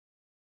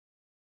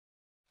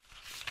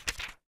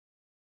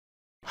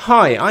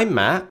Hi, I'm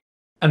Matt.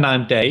 And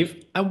I'm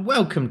Dave, and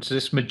welcome to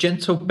this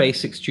Magento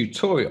Basics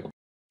tutorial.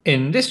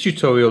 In this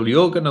tutorial,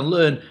 you're going to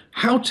learn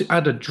how to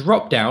add a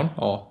drop-down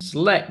or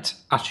select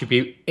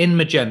attribute in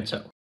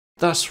Magento.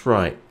 That's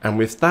right, and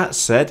with that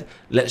said,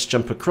 let's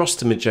jump across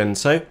to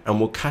Magento and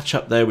we'll catch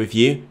up there with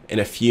you in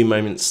a few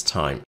moments'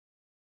 time.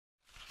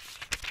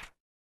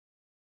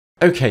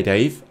 Okay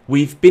Dave,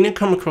 we've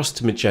come across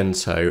to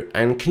Magento,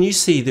 and can you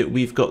see that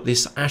we've got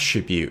this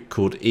attribute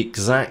called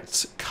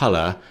exact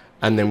color,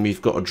 and then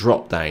we've got a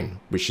drop down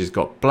which has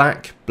got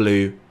black,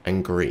 blue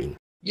and green.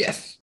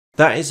 Yes.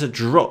 That is a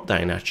drop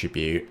down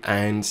attribute,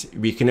 and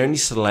we can only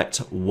select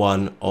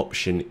one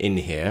option in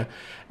here.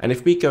 And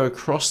if we go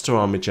across to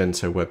our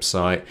Magento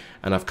website,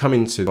 and I've come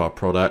into our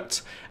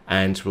product,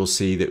 and we'll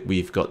see that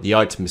we've got the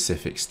item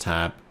specifics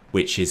tab,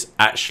 which is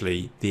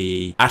actually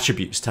the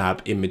attributes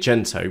tab in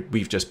Magento.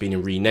 We've just been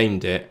and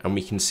renamed it, and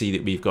we can see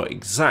that we've got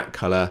exact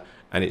color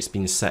and it's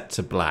been set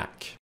to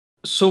black.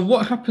 So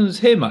what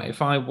happens here, Matt,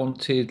 if I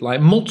wanted like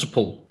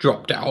multiple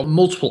drop-down,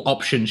 multiple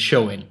options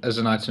showing as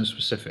an item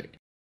specific?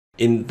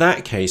 In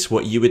that case,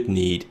 what you would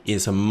need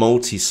is a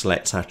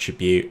multi-select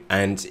attribute,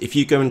 and if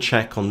you go and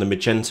check on the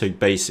Magento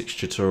Basics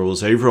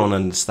tutorials over on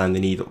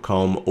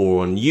understandinge.com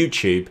or on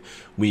YouTube,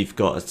 we've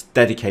got a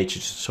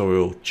dedicated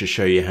tutorial to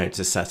show you how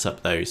to set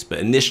up those. But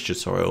in this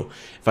tutorial,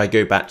 if I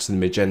go back to the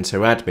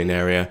Magento admin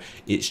area,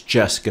 it's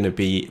just going to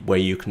be where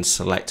you can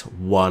select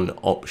one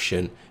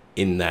option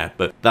in there,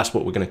 but that's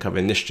what we're going to cover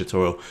in this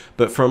tutorial.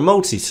 But for a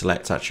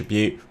multi-select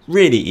attribute,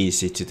 really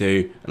easy to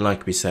do, and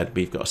like we said,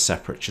 we've got a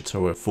separate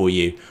tutorial for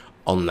you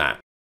on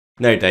that.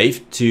 Now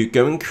Dave, to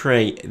go and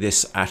create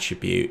this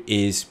attribute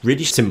is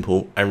really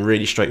simple and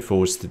really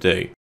straightforward to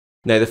do.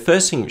 Now the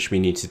first thing which we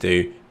need to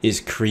do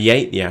is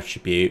create the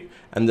attribute,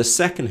 and the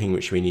second thing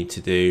which we need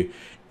to do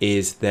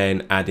is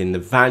then add in the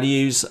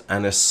values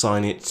and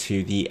assign it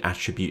to the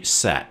attribute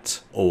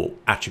set, or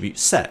attribute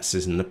sets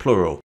is in the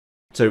plural.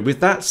 So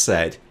with that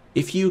said,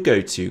 if you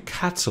go to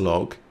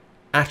Catalog,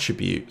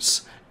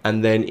 Attributes,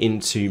 and then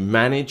into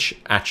Manage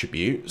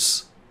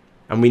Attributes,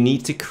 and we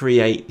need to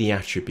create the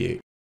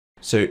attribute.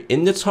 So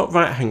in the top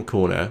right hand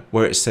corner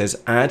where it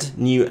says Add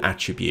New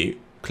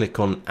Attribute, click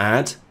on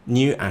Add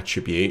New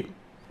Attribute,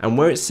 and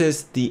where it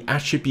says the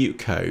attribute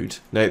code,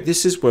 now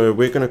this is where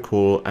we're going to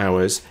call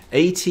ours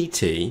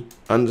ATT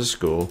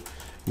underscore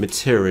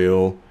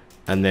material,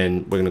 and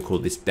then we're going to call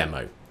this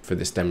demo for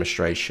this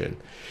demonstration.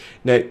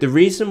 Now, the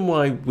reason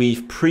why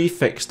we've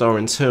prefixed our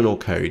internal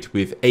code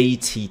with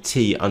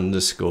ATT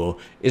underscore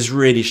is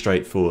really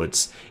straightforward,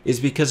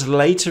 is because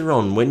later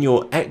on when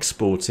you're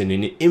exporting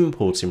and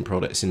importing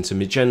products into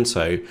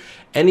Magento,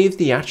 any of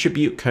the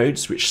attribute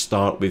codes which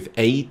start with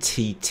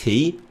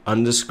ATT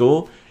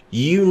underscore,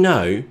 you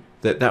know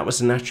that that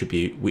was an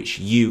attribute which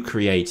you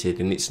created,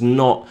 and it's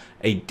not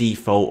a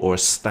default or a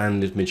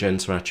standard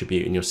Magento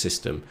attribute in your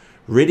system.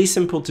 Really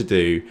simple to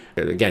do,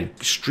 again,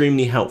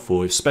 extremely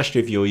helpful,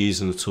 especially if you're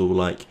using a tool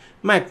like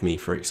Magme,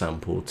 for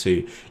example,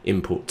 to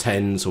import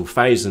tens or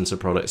thousands of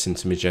products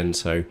into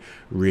Magento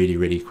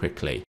really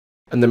quickly.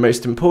 And the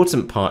most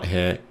important part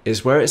here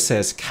is where it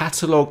says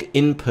catalog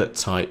input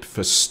type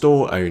for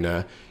store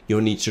owner,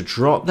 you'll need to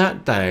drop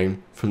that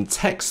down from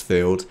text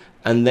field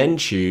and then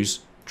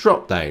choose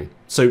drop down.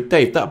 So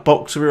Dave, that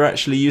box we were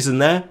actually using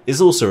there is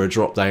also a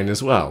drop down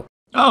as well.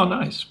 Oh,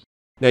 nice.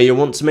 Now you'll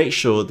want to make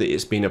sure that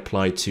it's been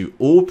applied to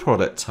all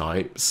product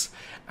types,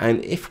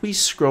 and if we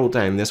scroll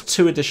down, there's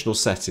two additional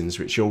settings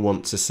which you'll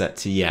want to set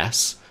to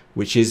yes,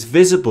 which is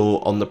visible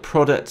on the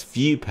product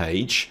view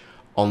page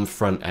on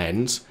front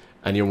end,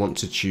 and you'll want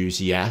to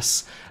choose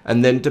yes.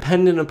 And then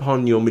depending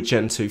upon your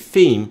Magento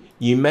theme,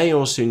 you may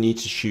also need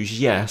to choose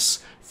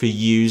yes for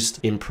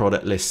used in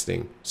product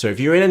listing. So if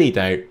you're in any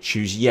doubt,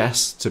 choose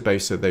yes to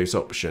both of those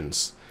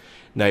options.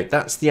 Now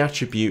that's the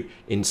attribute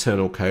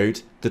internal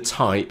code, the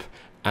type,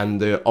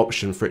 and the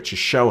option for it to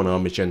show on our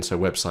Magento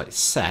website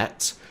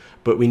set,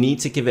 but we need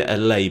to give it a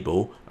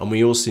label, and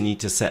we also need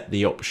to set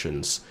the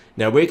options.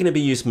 Now we're going to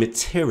be using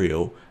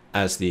material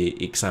as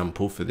the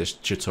example for this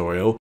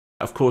tutorial.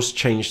 Of course,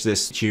 change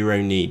this to your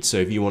own needs. So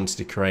if you wanted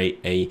to create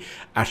a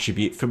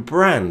attribute for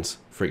brand,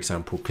 for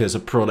example, because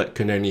a product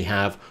can only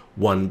have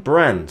one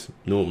brand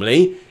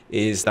normally,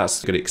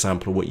 that's a good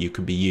example of what you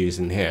could be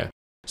using here.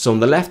 So on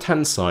the left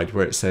hand side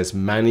where it says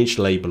manage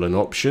label and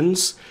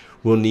options,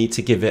 we'll need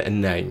to give it a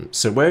name.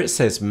 So where it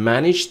says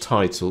manage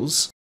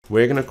titles,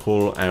 we're going to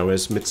call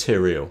ours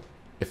material.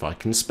 If I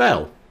can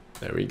spell.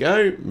 There we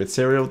go.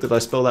 Material. Did I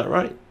spell that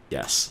right?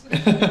 Yes.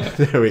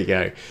 There we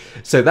go.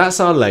 So that's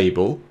our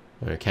label.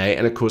 Okay.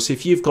 And of course,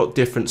 if you've got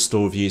different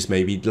store views,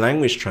 maybe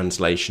language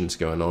translations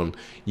going on,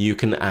 you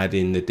can add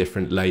in the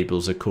different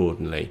labels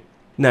accordingly.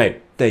 Now,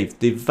 Dave,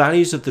 the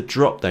values of the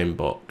drop down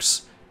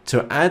box.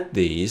 To add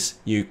these,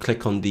 you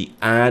click on the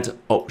Add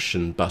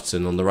Option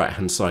button on the right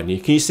hand side.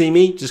 Can you see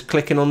me just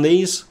clicking on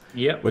these?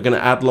 Yep. We're going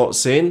to add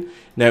lots in.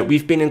 Now,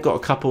 we've been and got a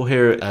couple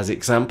here as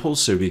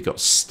examples. So we've got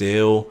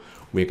steel,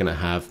 we're going to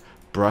have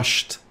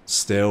brushed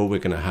steel, we're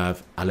going to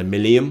have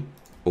aluminium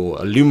or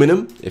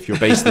aluminum if you're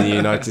based in the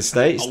United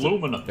States.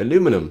 Aluminum.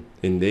 Aluminum,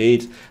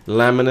 indeed.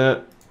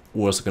 Laminate,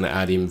 We're also going to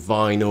add in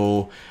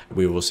vinyl.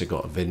 We've also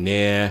got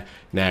veneer.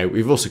 Now,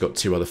 we've also got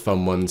two other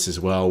fun ones as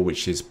well,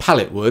 which is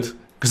pallet wood,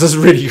 because that's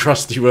really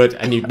crusty wood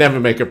and you'd never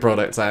make a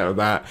product out of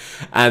that.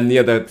 And the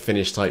other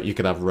finish type, you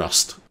could have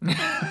rust.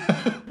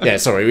 Yeah,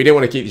 sorry, we didn't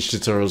want to keep these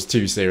tutorials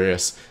too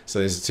serious, so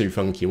there's two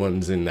funky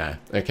ones in there.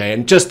 Okay,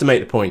 and just to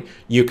make the point,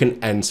 you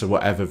can enter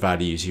whatever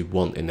values you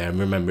want in there. And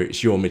remember,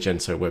 it's your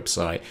Magento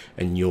website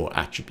and your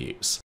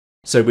attributes.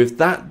 So with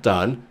that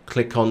done,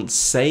 click on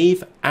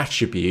Save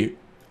Attribute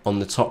on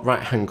the top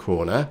right hand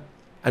corner.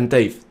 And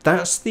Dave,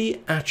 that's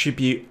the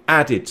attribute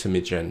added to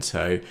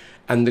Magento.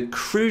 And the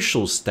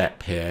crucial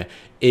step here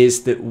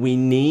is that we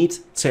need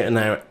to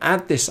now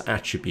add this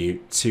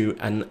attribute to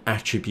an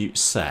attribute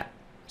set.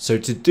 So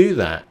to do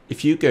that,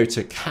 if you go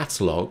to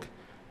Catalog,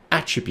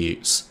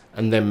 Attributes,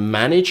 and then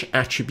Manage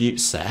Attribute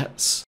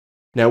Sets,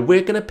 now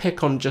we're going to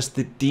pick on just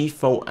the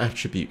default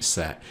attribute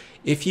set.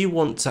 If you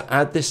want to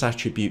add this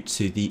attribute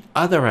to the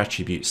other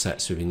attribute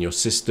sets within your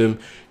system,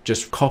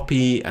 just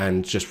copy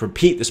and just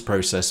repeat this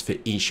process for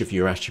each of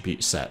your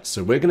attribute sets.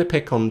 So we're going to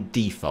pick on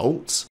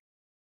default.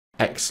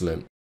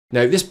 Excellent.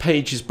 Now this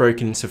page is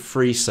broken into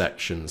three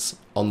sections.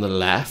 On the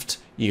left,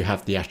 you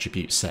have the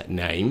attribute set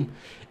name.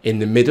 In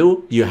the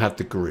middle, you have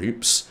the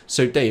groups.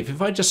 So Dave,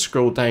 if I just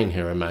scroll down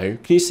here, Mo,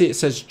 can you see it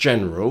says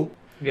general?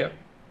 Yep.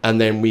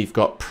 And then we've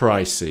got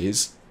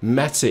prices,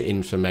 meta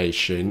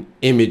information,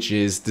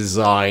 images,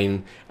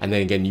 design, and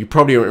then again, you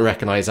probably won't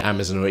recognize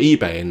Amazon or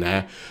eBay in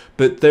there,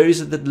 but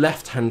those are the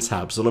left-hand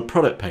tabs on a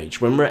product page.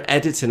 When we're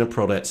editing a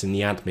product in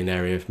the admin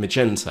area of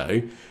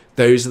Magento,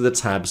 those are the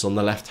tabs on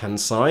the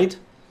left-hand side.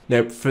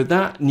 Now, for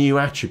that new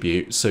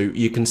attribute, so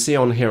you can see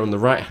on here on the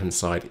right-hand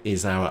side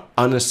is our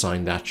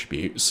unassigned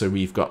attribute. So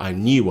we've got our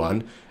new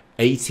one,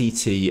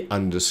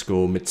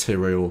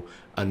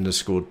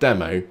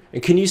 att_material_demo.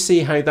 And can you see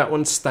how that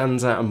one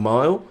stands out a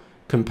mile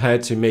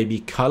compared to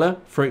maybe color,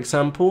 for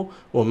example,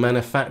 or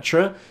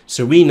manufacturer?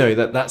 So we know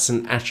that that's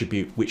an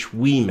attribute which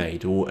we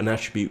made, or an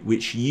attribute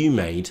which you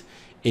made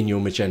in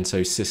your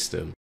Magento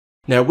system.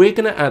 Now we're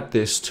going to add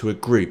this to a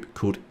group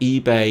called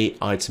eBay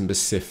item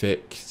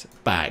specific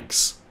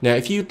bags. Now,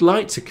 if you'd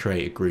like to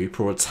create a group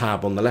or a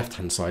tab on the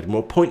left-hand side, and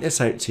we'll point this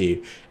out to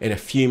you in a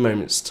few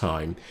moments'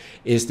 time,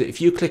 is that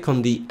if you click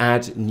on the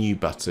Add New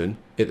button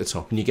at the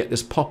top and you get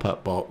this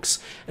pop-up box,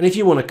 and if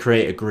you want to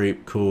create a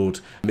group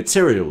called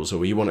Materials,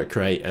 or you want to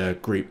create a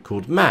group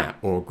called Matt,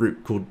 or a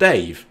group called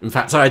Dave. In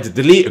fact, I had to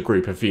delete a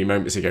group a few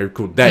moments ago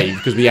called Dave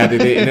because we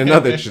added it in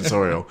another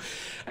tutorial.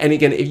 And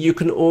again, if you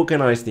can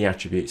organize the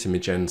attributes in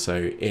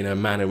Magento in a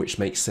manner which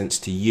makes sense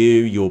to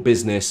you, your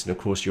business, and of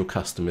course your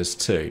customers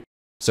too.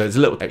 So there's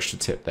a little extra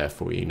tip there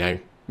for you. Now,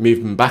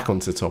 moving back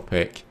onto the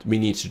topic, we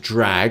need to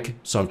drag.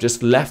 So I've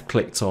just left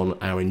clicked on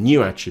our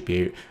new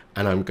attribute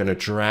and I'm going to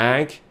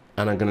drag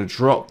and I'm going to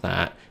drop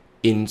that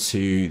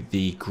into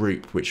the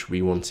group which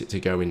we want it to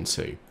go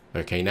into.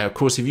 Okay, now of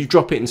course, if you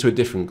drop it into a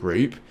different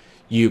group,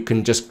 you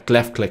can just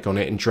left click on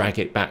it and drag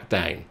it back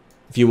down.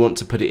 If you want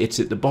to put it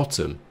at the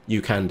bottom, you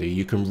can do.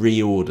 You can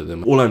reorder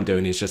them. All I'm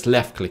doing is just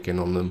left clicking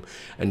on them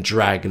and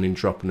dragging and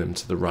dropping them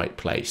to the right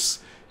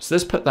place. So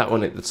let's put that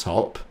one at the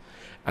top.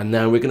 And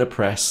now we're going to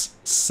press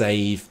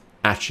Save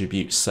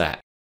Attribute Set.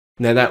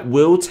 Now that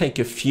will take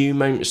a few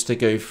moments to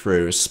go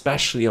through,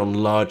 especially on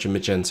larger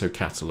Magento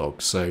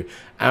catalogs. So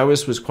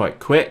ours was quite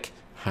quick.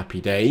 Happy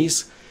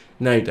days.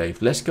 Now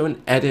Dave, let's go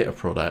and edit a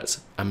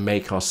product and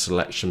make our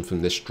selection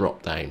from this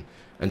drop down.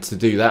 And to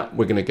do that,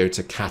 we're going to go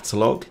to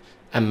Catalog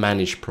and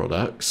Manage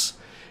Products.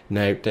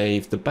 Now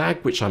Dave, the bag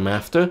which I'm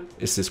after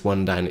is this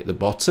one down at the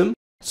bottom.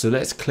 So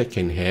let's click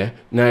in here.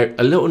 Now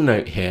a little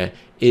note here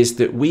is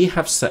that we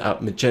have set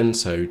up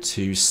Magento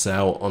to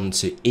sell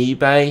onto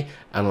eBay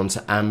and onto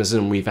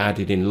Amazon. We've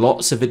added in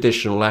lots of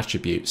additional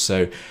attributes.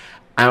 So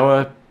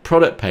our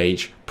product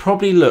page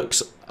probably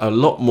looks a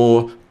lot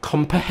more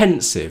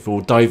comprehensive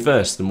or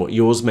diverse than what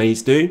yours may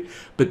do,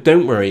 but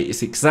don't worry,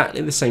 it's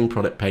exactly the same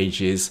product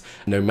pages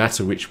no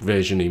matter which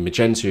version of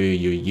Magento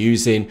you're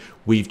using.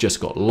 We've just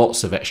got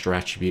lots of extra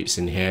attributes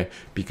in here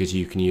because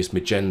you can use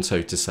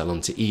Magento to sell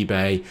onto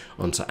eBay,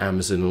 onto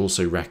Amazon, and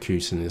also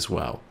Rakuten as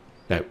well.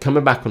 Now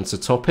coming back onto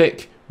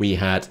topic, we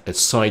had a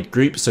side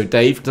group. So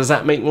Dave, does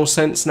that make more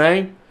sense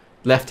now?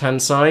 Left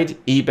hand side,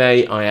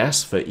 eBay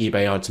IS for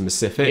eBay item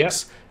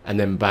specifics, yep. And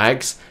then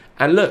bags,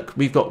 and look,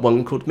 we've got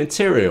one called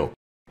material.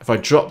 If I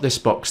drop this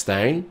box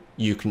down,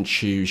 you can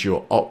choose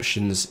your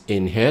options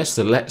in here.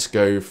 So let's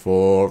go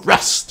for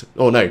rust.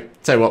 Oh no,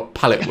 tell you what,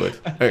 pallet wood.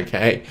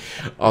 Okay,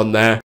 on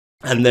there.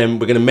 And then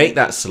we're going to make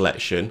that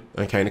selection.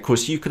 Okay, and of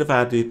course you could have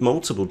added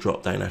multiple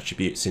drop-down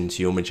attributes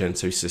into your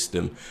Magento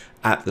system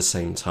at the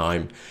same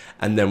time.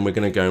 And then we're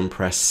going to go and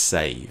press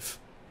save.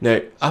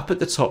 Now, up at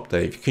the top,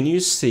 Dave, can you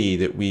see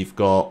that we've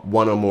got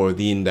one or more of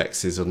the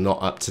indexes are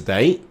not up to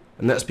date?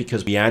 And that's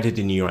because we added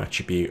a new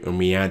attribute and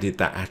we added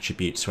that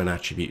attribute to an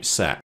attribute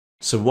set.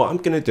 So what I'm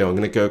going to do, I'm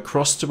going to go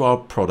across to our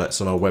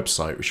products on our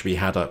website, which we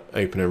had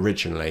open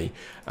originally,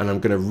 and I'm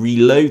going to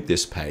reload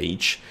this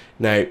page.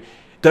 Now,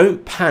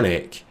 don't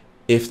panic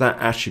if that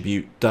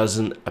attribute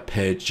doesn't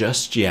appear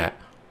just yet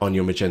on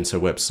your Magento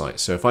website.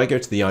 So if I go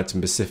to the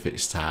item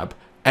specifics tab,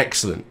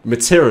 excellent,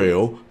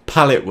 material,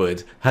 pallet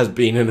wood has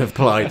been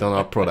applied on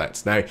our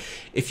product. Now,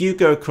 if you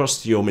go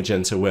across to your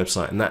Magento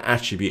website and that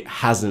attribute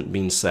hasn't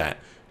been set,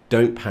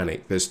 don't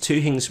panic. There's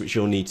two things which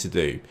you'll need to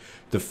do.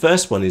 The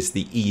first one is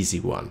the easy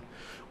one,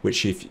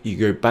 which if you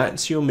go back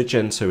to your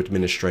Magento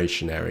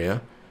administration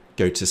area,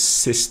 go to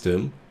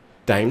System,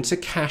 down to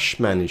Cache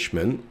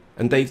Management,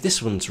 and Dave,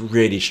 this one's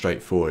really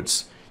straightforward.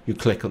 You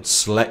click on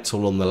Select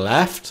All on the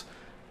left,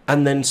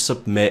 and then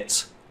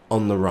Submit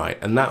on the right,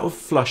 and that will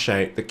flush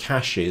out the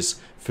caches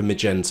for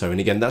Magento. And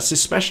again, that's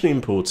especially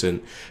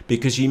important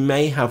because you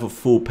may have a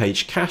full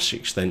page cache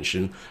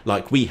extension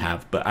like we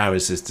have, but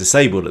ours is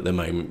disabled at the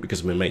moment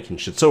because we're making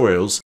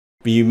tutorials.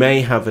 But you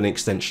may have an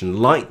extension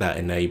like that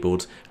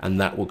enabled,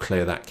 and that will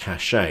clear that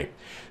cache out.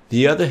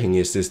 The other thing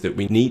is that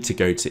we need to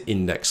go to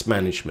index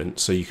management.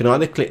 So you can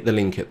either click the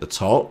link at the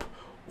top,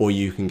 or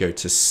you can go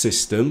to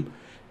System,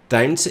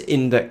 down to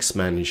index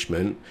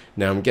management.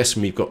 Now I'm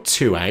guessing we've got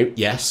two out.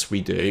 Yes,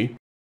 we do.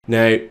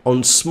 Now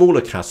on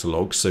smaller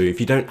catalogs, so if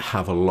you don't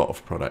have a lot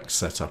of products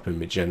set up in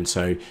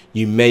Magento,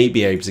 you may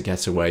be able to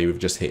get away with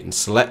just hitting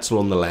Select All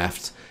on the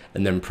left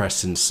and then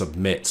pressing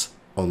Submit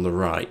on the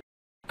right.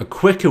 A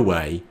quicker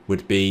way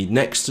would be,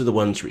 next to the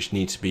ones which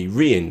need to be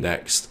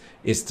re-indexed,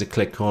 is to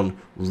click on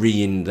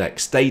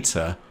Reindex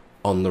Data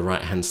on the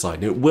right hand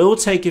side. It will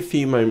take a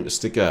few moments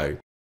to go.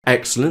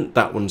 Excellent,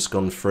 that one's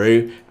gone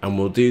through, and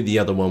we'll do the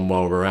other one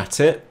while we're at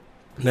it.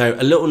 Now,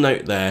 a little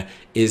note there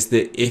is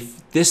that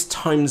if this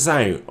times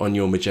out on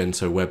your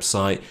Magento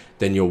website,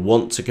 then you'll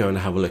want to go and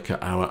have a look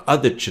at our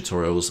other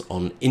tutorials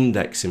on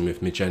indexing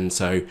with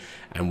Magento,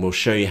 and we'll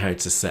show you how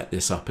to set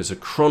this up as a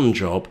cron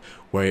job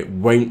where it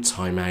won't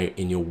time out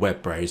in your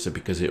web browser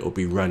because it will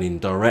be running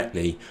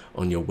directly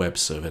on your web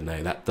server.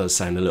 Now, that does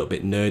sound a little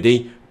bit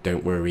nerdy.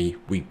 Don't worry,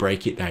 we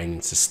break it down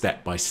into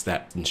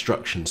step-by-step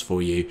instructions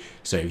for you.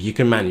 So if you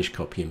can manage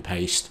copy and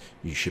paste,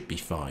 you should be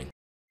fine.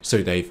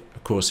 So Dave,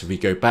 of course, if we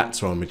go back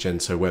to our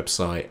Magento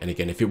website, and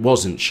again, if it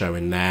wasn't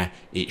showing there,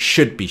 it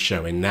should be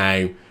showing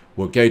now.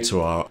 We'll go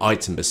to our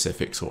item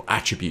specifics or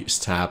attributes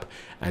tab,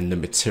 and the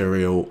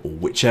material or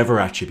whichever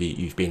attribute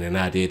you've been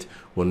added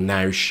will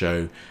now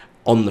show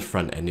on the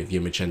front end of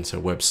your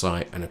Magento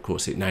website. And of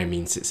course, it now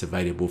means it's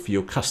available for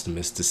your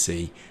customers to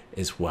see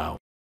as well.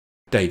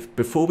 Dave,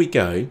 before we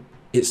go,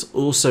 it's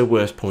also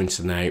worth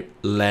pointing out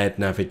layered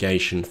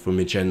navigation for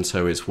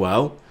Magento as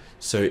well.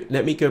 So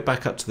let me go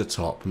back up to the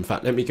top. In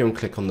fact, let me go and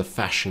click on the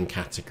fashion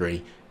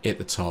category at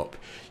the top.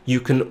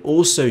 You can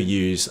also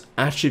use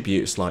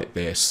attributes like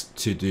this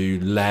to do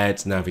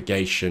layered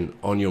navigation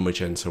on your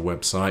Magento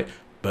website.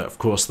 But of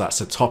course, that's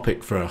a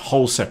topic for a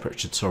whole separate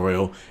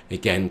tutorial.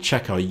 Again,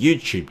 check our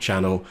YouTube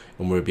channel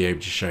and we'll be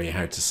able to show you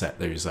how to set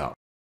those up.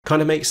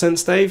 Kind of makes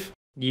sense, Dave?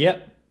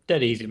 Yep,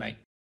 dead easy, mate.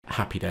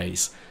 Happy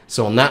days.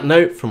 So on that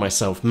note, from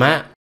myself,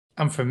 Matt.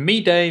 And from me,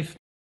 Dave.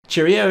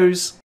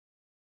 Cheerios.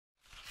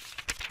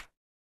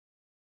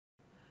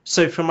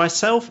 So from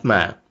myself,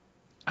 Matt.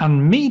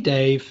 And me,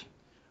 Dave.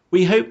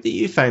 We hope that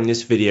you found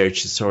this video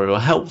tutorial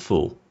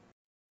helpful.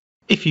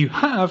 If you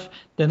have,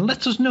 then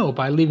let us know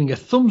by leaving a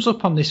thumbs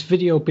up on this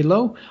video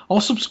below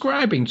or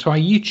subscribing to our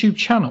YouTube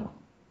channel.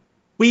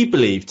 We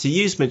believe to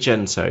use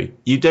Magento,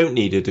 you don't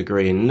need a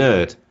degree in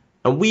Nerd,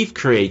 and we've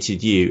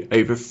created you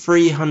over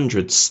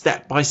 300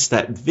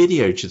 step-by-step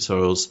video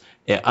tutorials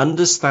at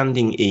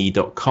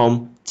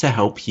understandinge.com to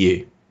help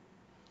you.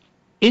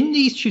 In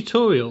these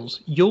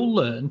tutorials, you'll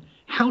learn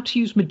how to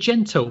use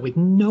Magento with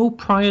no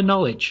prior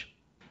knowledge,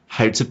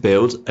 how to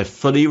build a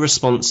fully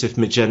responsive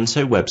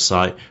Magento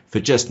website for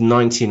just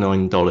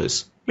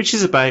 $99, which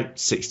is about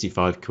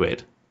 65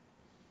 quid.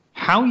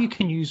 How you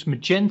can use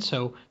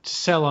Magento to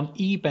sell on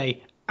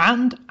eBay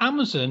and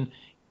Amazon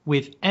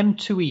with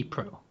M2E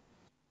Pro.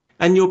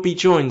 And you'll be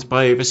joined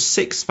by over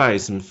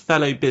 6,000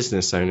 fellow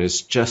business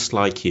owners just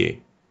like you.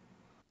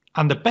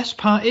 And the best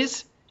part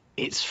is,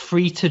 it's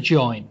free to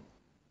join.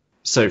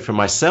 So from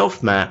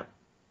myself, Matt.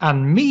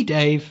 And me,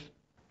 Dave.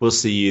 We'll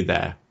see you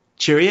there.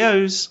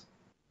 Cheerios.